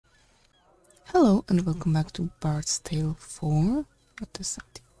Hello and welcome back to Bard's Tale 4. What is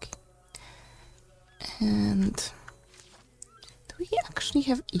that? Okay. And do we actually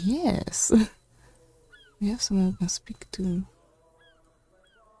have... Yes! We have someone we can speak to.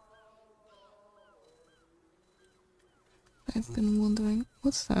 I've been wondering,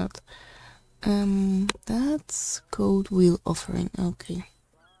 what's that? That's Code Wheel Offering, okay.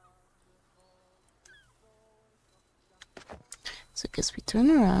 So I guess we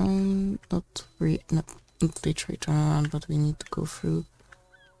turn around, not literally turn around, but we need to go through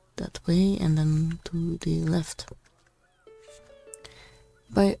that way and then to the left.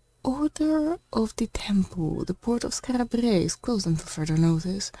 By order of the temple, the port of Scarabrea is closed until further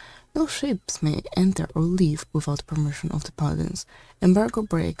notice. No ships may enter or leave without permission of the paladins. Embargo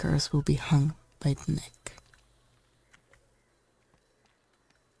breakers will be hung by the neck.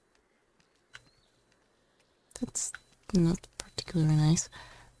 That's not particularly nice.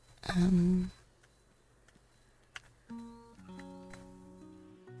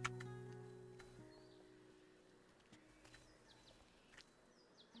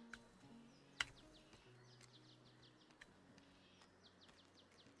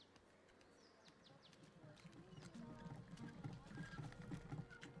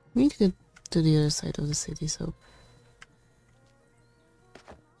 We need to get to the other side of the city, so...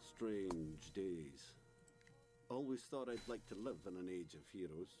 Strange days. Always thought I'd like to live in an age of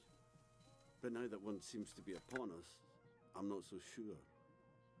heroes. But now that one seems to be upon us, I'm not so sure.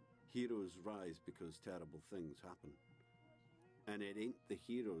 Heroes rise because terrible things happen. And it ain't the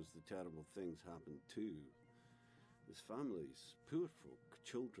heroes the terrible things happen to. There's families, poor folk,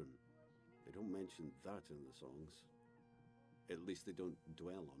 children. They don't mention that in the songs. At least they don't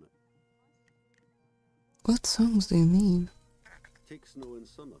dwell on it. What songs do you mean? Take Snow in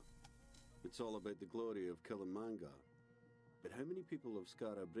Summer. It's all about the glory of Kilimanjaro. But how many people of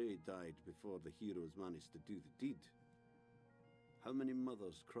Scarabrea died before the heroes managed to do the deed? How many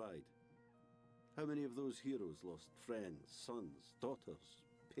mothers cried? How many of those heroes lost friends, sons, daughters,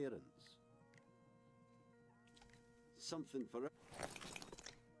 parents? Something for...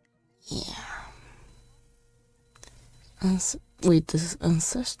 Yeah. Wait, this is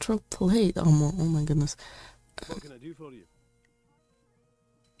ancestral plate armor. Oh my goodness. What can I do for you?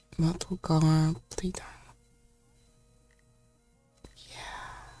 Metal color plate armor.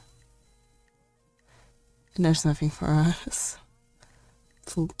 Yeah. And there's nothing for us.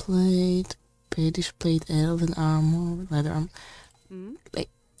 Full plate, British plate, elven armor, leather armor. Like,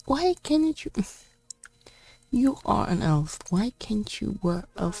 why can't you? You are an elf. Why can't you wear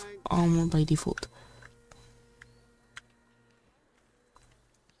elf armor by default?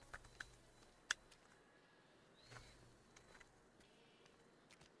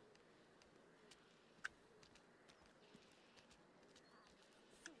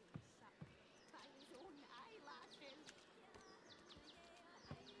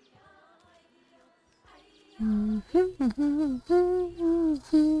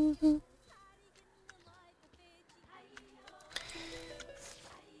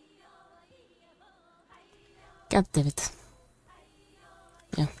 God damn it.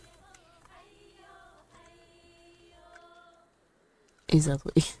 Yeah.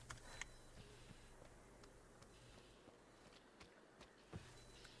 Exactly.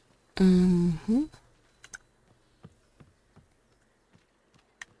 Can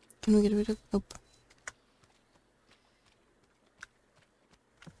we get rid of... Nope.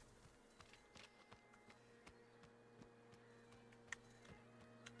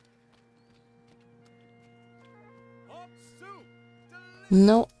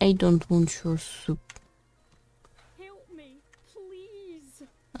 No, I don't want your soup. Help me, please.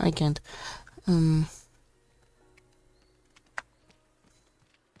 I can't. I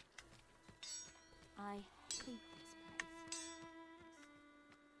hate this place.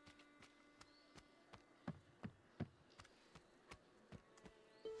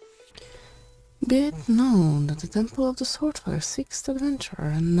 Be it known that the Temple of the Swordfather seeks the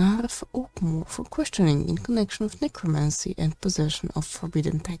adventurer Narf Oakmore for questioning in connection with necromancy and possession of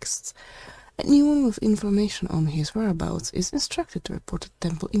forbidden texts. Anyone with information on his whereabouts is instructed to report the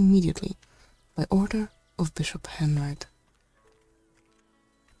temple immediately, by order of Bishop Henright.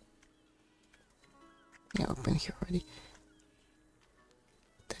 Yeah, I've been here already.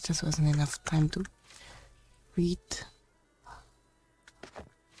 There just wasn't enough time to read.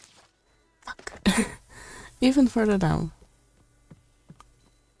 Fuck. Even further down.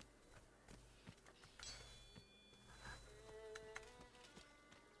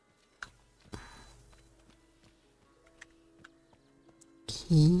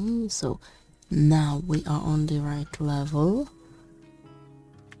 Okay, so now we are on the right level.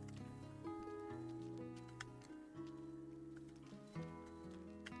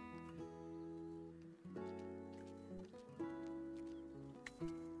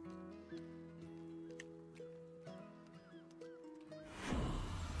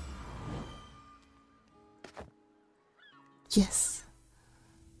 Yes.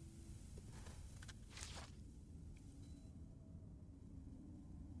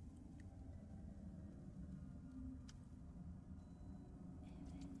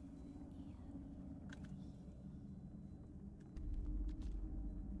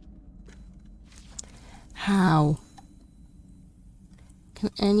 How? Can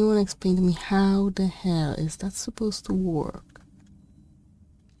anyone explain to me how the hell is that supposed to work?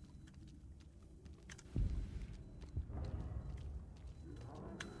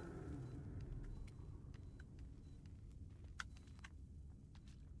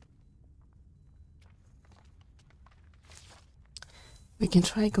 We can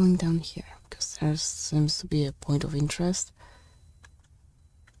try going down here, because there seems to be a point of interest.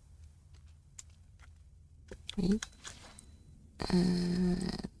 Right?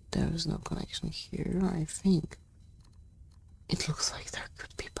 There is no connection here, I think. It looks like there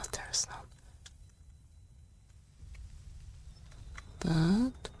could be, but there is none.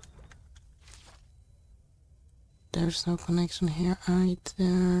 But there's no connection here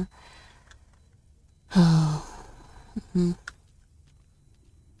either. Oh.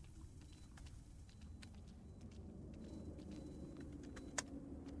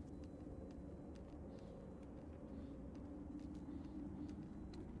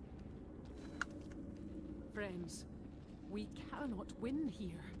 Friends, we cannot win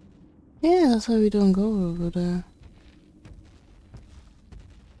here. Yeah, that's why we don't go over there.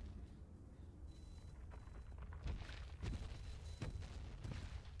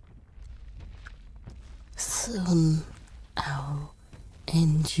 Soon I'll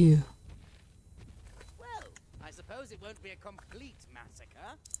end you. Well, I suppose it won't be a complete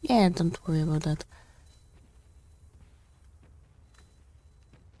massacre. Yeah, don't worry about that.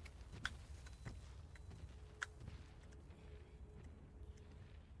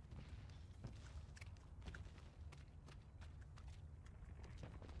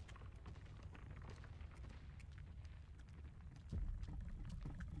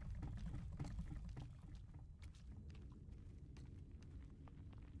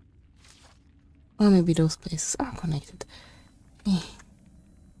 Or maybe those places are connected.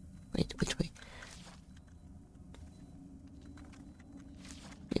 Wait, which way?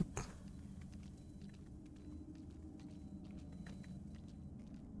 Yep.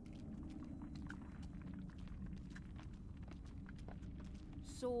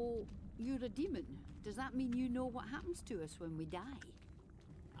 So, you're a demon. Does that mean you know what happens to us when we die?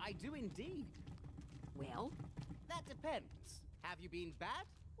 I do indeed. Well, That depends. Have you been bad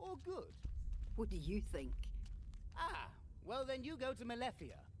or good? what do you think? Ah, well then you go to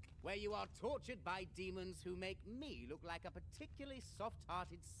Malefia, where you are tortured by demons who make me look like a particularly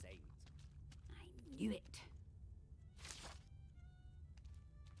soft-hearted saint. I knew it.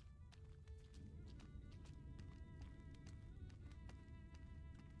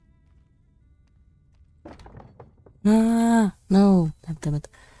 Ah, no. Damn it.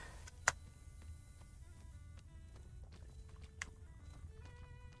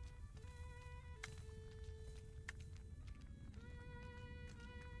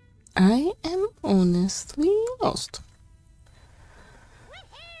 I am honestly lost.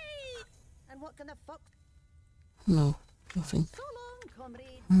 And what kind of fuck? No, nothing. So long,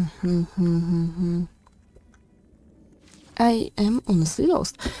 comrade. I am honestly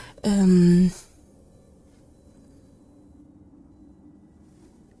lost.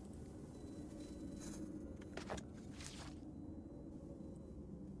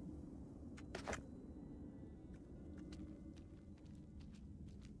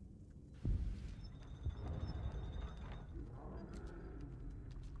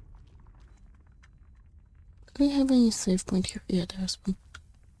 Do we have any save point here? Yeah, there's one.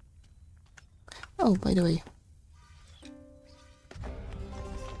 Oh, by the way.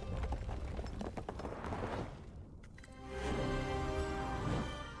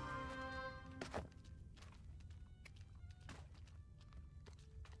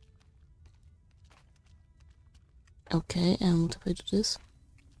 Okay, and what if I do this?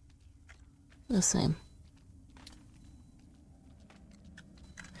 The same.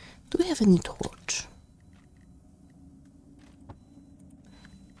 Do we have any torch?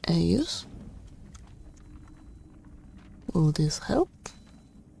 Yes. Will this help?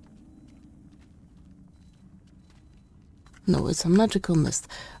 No, it's a magical mist.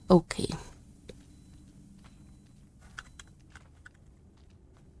 Okay.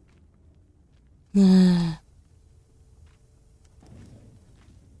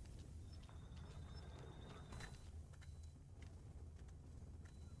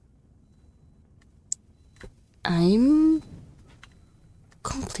 I'm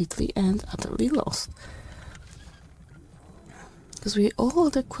completely and utterly lost. Because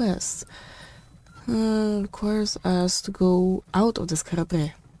all the quests requires us to go out of the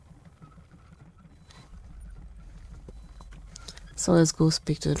Scarabée. So let's go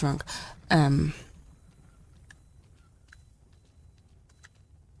speak to the drunk.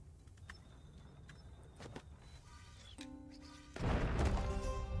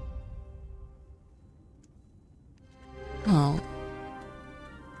 Oh.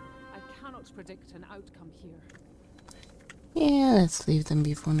 I cannot predict an outcome here. Yeah, let's leave them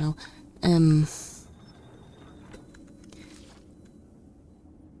be for now.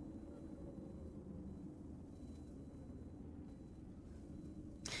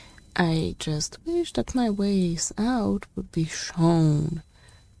 I just wish that my ways out would be shown.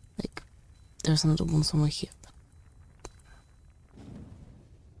 Like, there's another one somewhere here.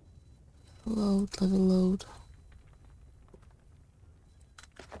 Load, level load.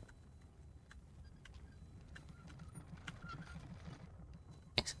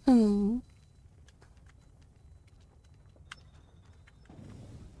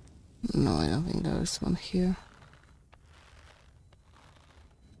 No, I don't think there is one here.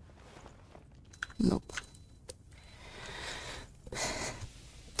 Nope.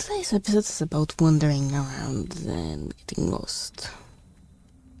 Today's episode is about wandering around and getting lost.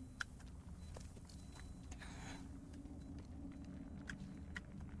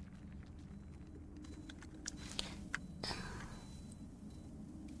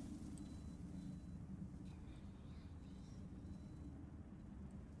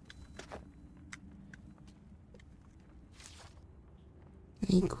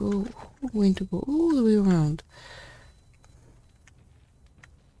 We're going to go all the way around.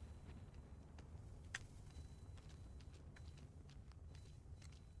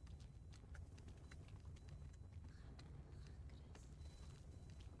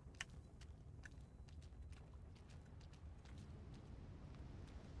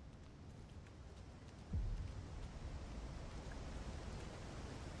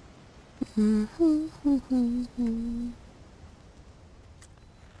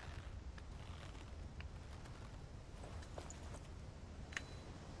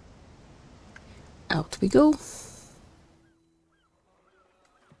 Out we go.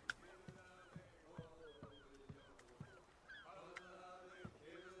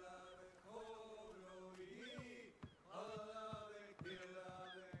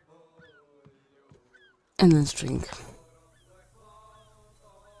 And let's drink.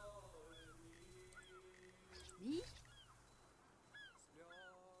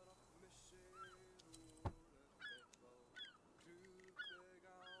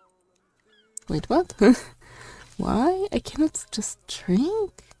 Wait, what? Why? I cannot just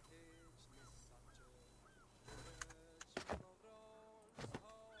drink?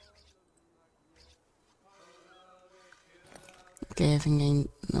 Okay, I think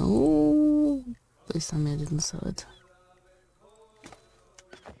I know. Please tell me I didn't sell it.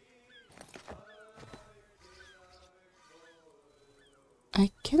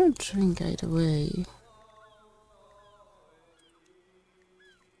 I cannot drink either way.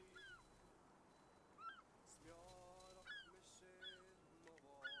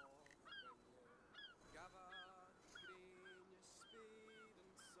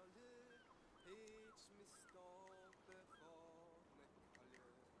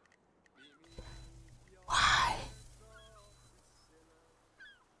 Why?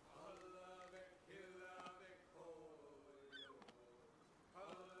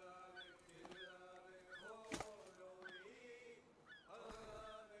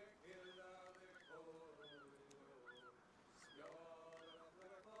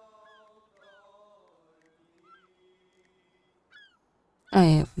 I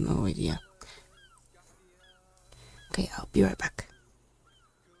have no idea. Okay, I'll be right back.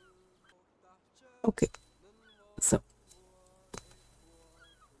 Okay, so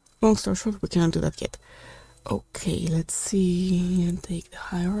long story short, we cannot do that yet. Okay, let's see and take the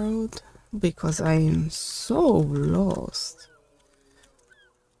high road because I am so lost.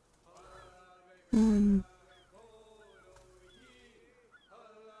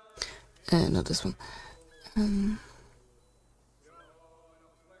 Not this one.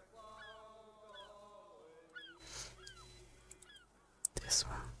 This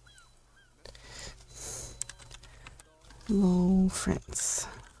one. Hello, friends.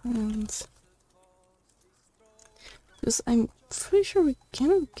 Because I'm pretty sure we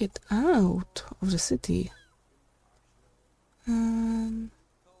cannot get out of the city.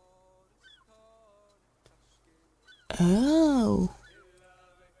 Oh.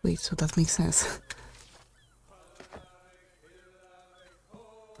 Wait, so that makes sense.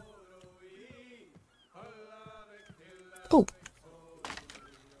 Oh,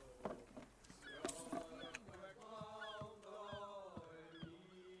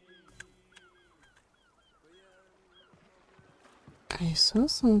 saw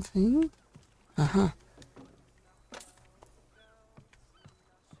something. Aha.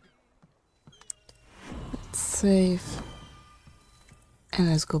 Let's save. And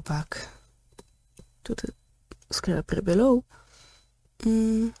let's go back to the scrapper below.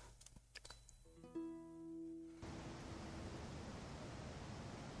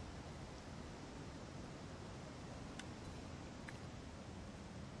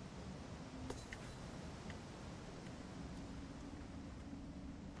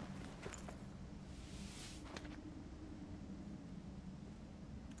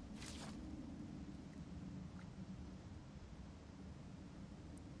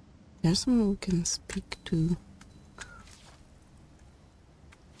 There's someone we can speak to.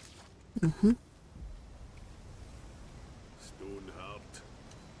 Stoneheart,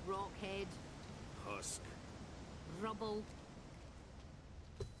 Rockhead, husk. rubble.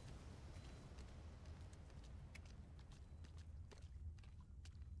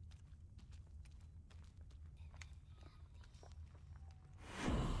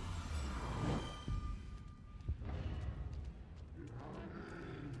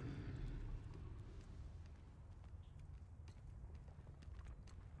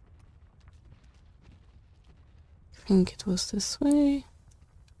 I think it was this way.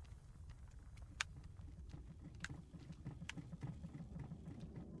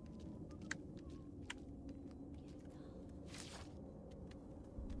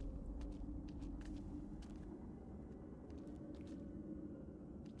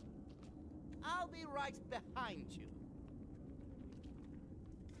 I'll be right behind you.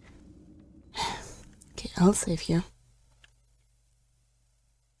 Okay, I'll save you.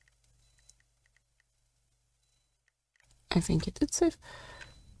 I think it did save.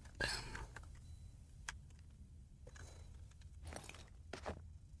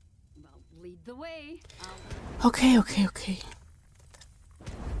 Well, lead the way. Okay.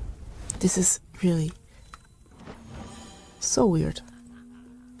 This is really so weird.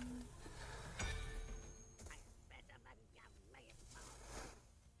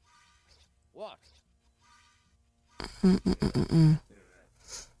 What?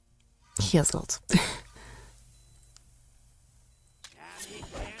 He has lots.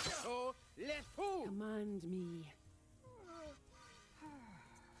 Command me.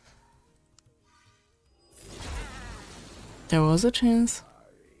 There was a chance.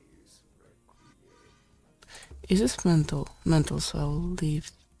 Is this mental? Mental, so I'll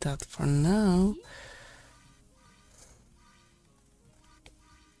leave that for now.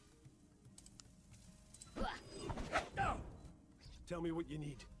 Tell me what you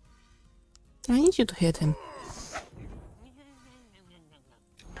need. I need you to hit him.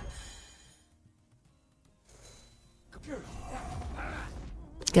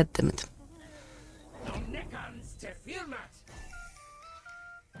 God damn it.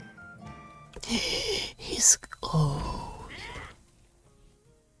 He's... oh.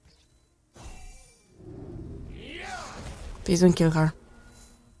 Please don't kill her.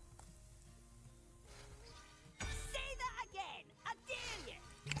 Say that again! I dare you!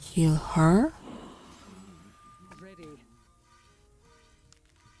 Kill her? Ready.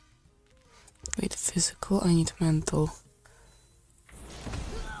 Wait, physical, I need mental.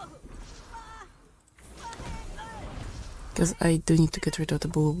 Because I do need to get rid of the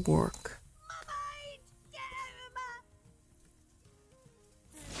bulwark.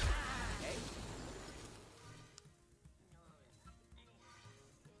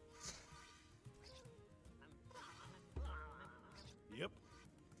 Yep.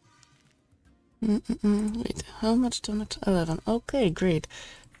 Wait, how much damage? 11. Okay, great.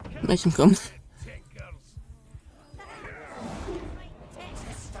 Make him come.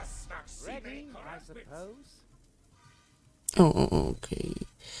 Ready, I suppose? Oh, okay.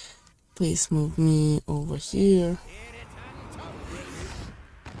 Please move me over here.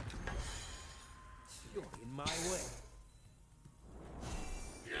 You're in my way.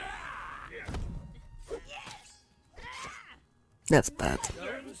 That's bad.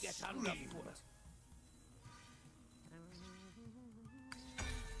 Don't get underfoot.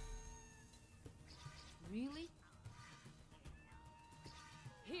 Really?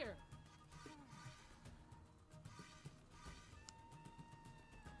 Here.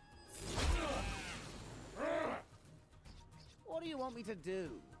 What do you want me to do?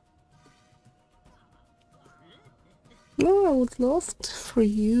 No, I would love for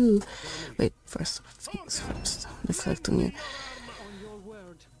you. Wait, first things first. Reflect on you. On your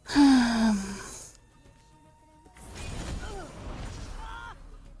word. My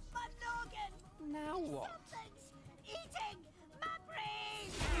noggin! Now what? Something's eating my brain!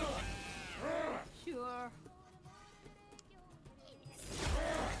 Sure.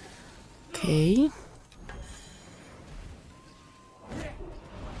 Okay.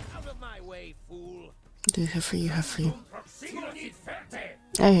 Out of my way, fool. Do you have free? You have free.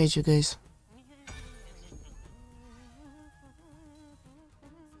 I hate you guys.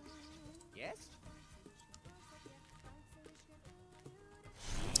 Yes?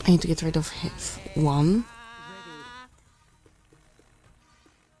 I need to get rid of one.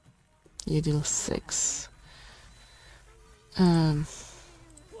 You deal 6.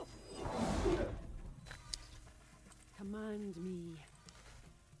 Command me.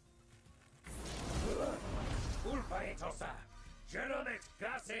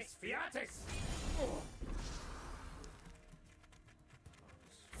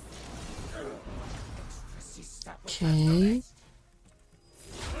 Okay.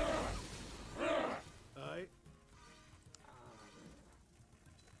 Aye.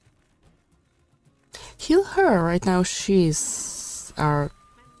 Heal her right now. She's our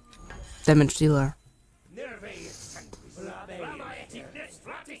damage dealer.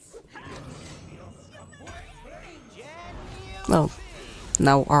 Well,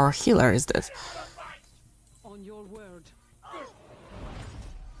 now our healer is dead. On your word.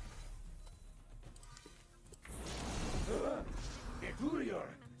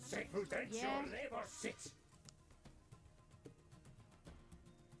 Yeah.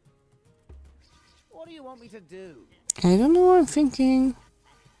 What do you want me to do? I don't know what I'm thinking.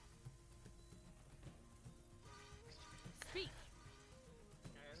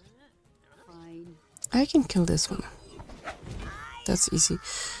 Fine. I can kill this one. That's easy.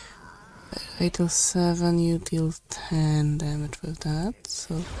 I deal 7, you deal 10 damage with that,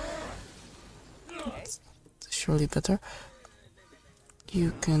 so that's surely better.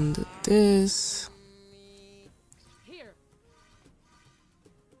 You can do this. Here.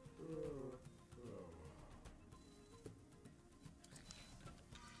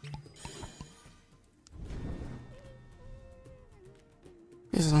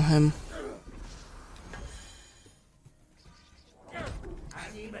 This is on him.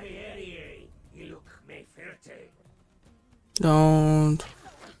 Don't.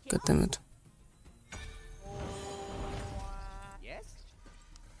 God damn it. Yes?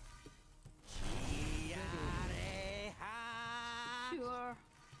 Sure.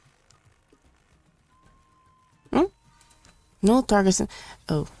 No targets.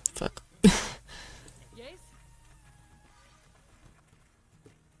 Oh, fuck. Yes?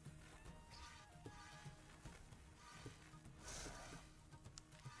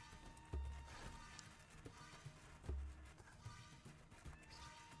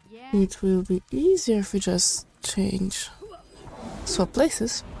 Yeah. It will be easier if we just swap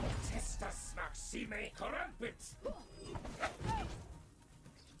places.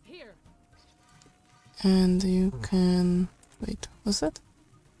 Here. And you can... Wait, what's that?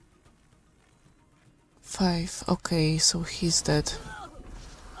 5. Okay, so he's dead.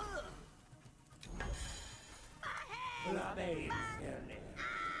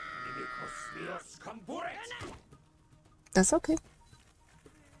 That's okay.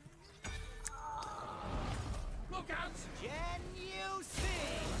 Can you see?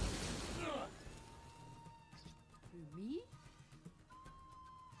 Me?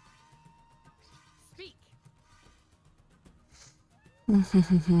 Speak.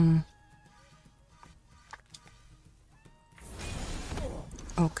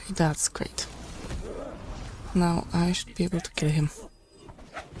 Okay, that's great. Now I should be able to kill him.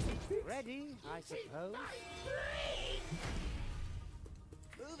 Ready, I suppose.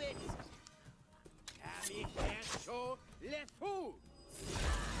 Move it.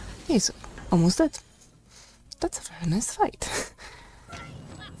 He's almost dead. That's a very nice fight.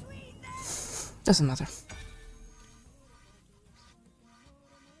 Doesn't matter.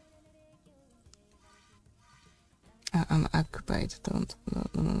 I'm occupied. Don't.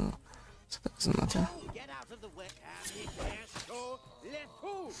 No. So that doesn't matter. Get out of the way.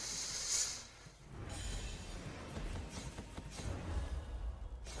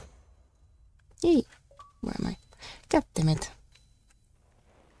 Yay! Where am I? God damn it.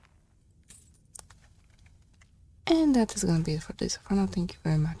 And that is gonna be it for this. For now, thank you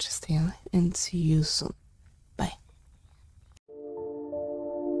very much. Stay alive and see you soon.